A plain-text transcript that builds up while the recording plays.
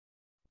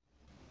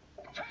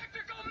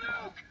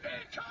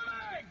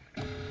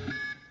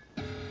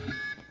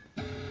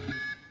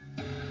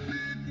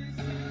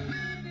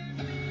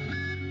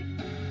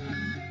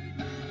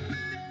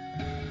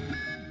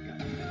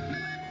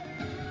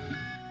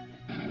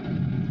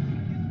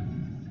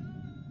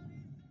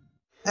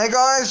Hey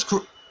guys,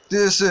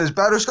 this is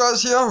Battle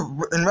Scars here,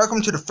 and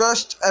welcome to the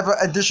first ever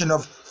edition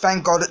of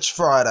Thank God It's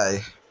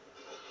Friday.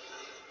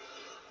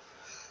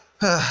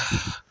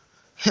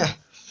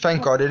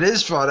 Thank God it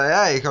is Friday,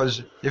 eh?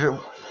 Because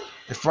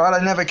if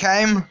Friday never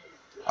came,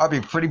 I'd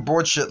be pretty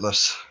bored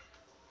shitless.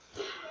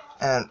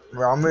 And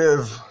well, I'm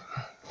with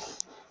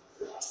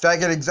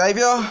Faggot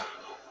Xavier.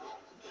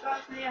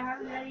 Trust me, I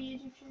haven't had a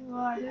YouTube channel.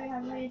 Well, I do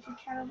have a YouTube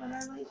channel, but I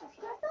don't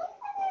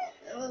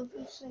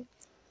subscribe.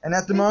 And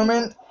at the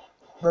moment,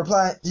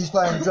 he's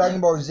playing Dragon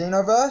Ball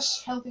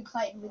Xenoverse. Helping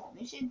Clayton with the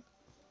mission.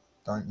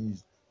 Don't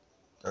use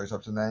those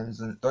types of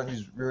names, and don't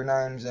use real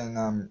names and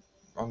on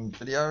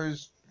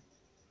videos.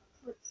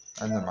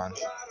 And never mind.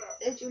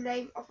 Is your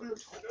name off on the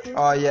top?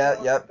 Oh yeah,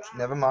 yep.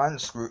 Never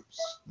mind. Screw.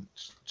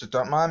 Just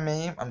don't mind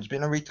me. I'm just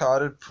being a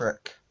retarded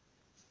prick.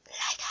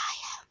 Like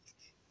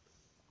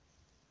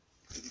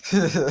I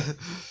am.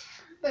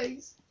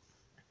 Thanks.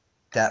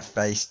 That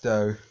face,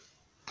 though.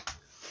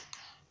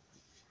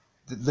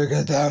 Look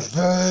at that face.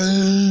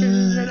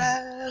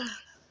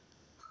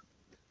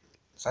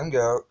 Some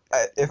girl.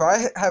 If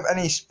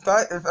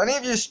any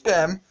of you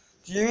spam,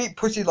 do you eat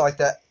pussy like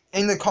that?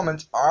 In the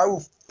comments, I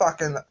will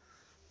fucking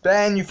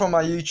ban you from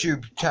my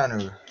YouTube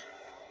channel.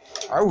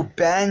 I will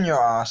ban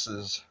your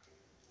asses.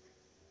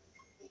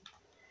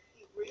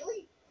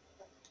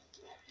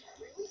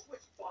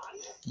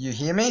 You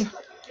hear me?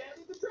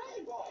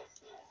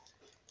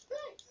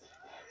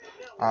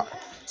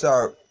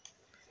 So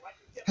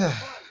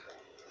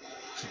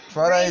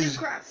Fridays.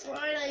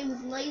 Friday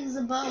with lasers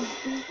above.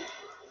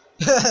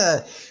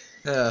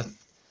 Yeah.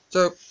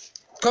 So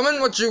comment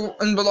what you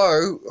and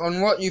below on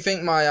what you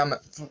think my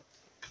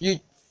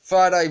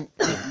Friday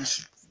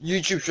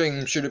YouTube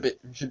stream should be.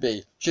 Should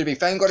it be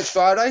Thank God It's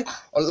Friday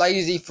or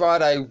Lazy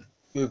Friday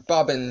with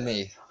Bob and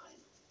me?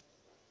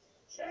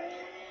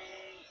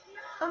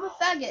 I'm a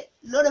faggot,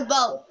 not a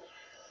bum.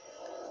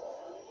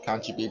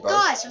 Can't you be both?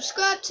 Guys,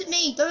 subscribe to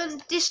me.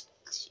 Don't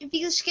if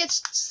you just get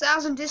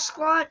 1,000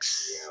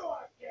 dislikes,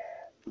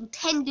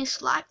 10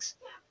 dislikes,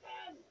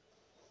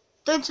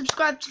 don't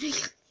subscribe to me.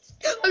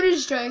 I'm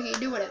just joking.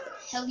 Do whatever the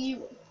hell you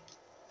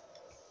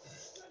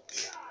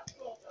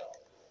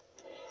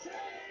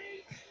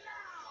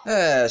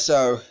want.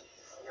 So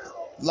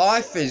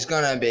life is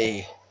gonna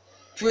be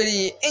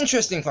pretty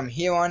interesting from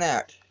here on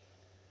out,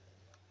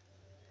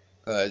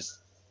 cause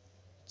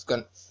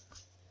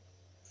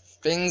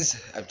things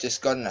have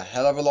just gotten a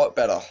hell of a lot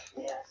better.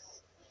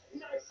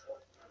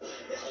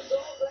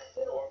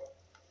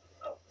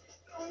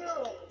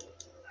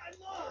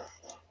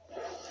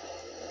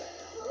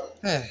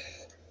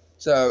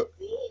 So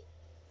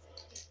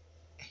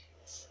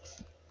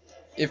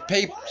if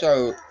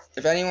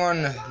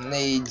anyone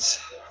needs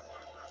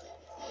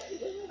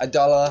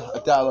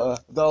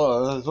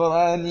 $1 is what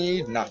I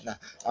need. No.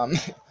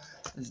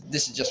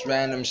 This is just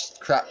random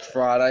crap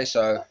Friday,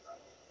 so.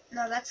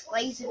 No, that's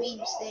laser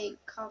beams thing.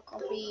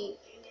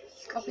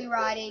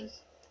 Copywriting.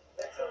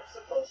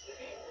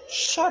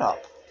 Shut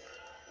up.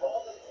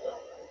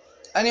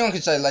 Anyone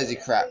can say lazy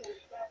crap.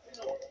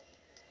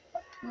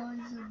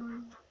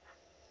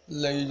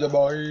 Laser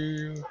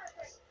boy.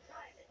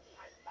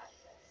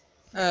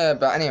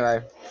 But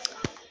anyway.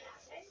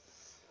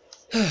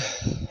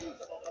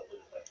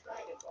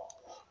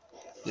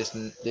 This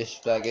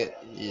faggot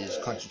is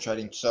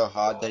concentrating so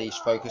hard that he's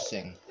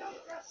focusing.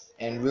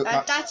 And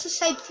that's the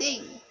same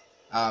thing.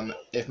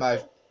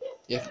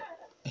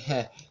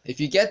 If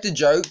you get the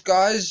joke,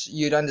 guys,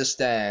 you'd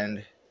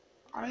understand.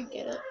 I don't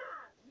get it.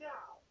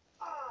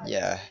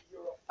 Yeah.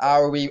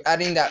 I'll be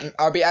adding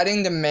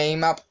the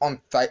meme up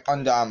on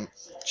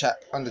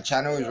the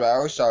channel as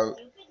well. So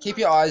keep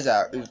your eyes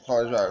out as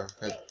well,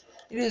 because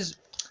it is,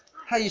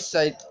 how you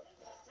say,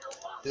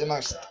 the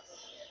most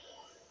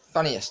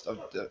funniest of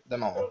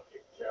them all.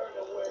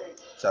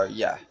 So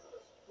yeah.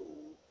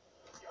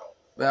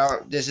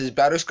 Well, this is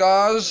Battle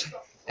Scars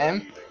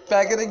and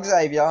Faggot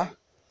Xavier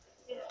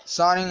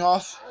signing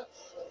off,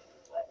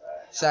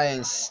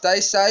 saying stay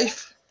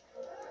safe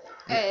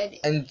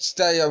and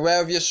stay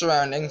aware of your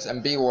surroundings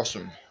and be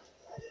awesome.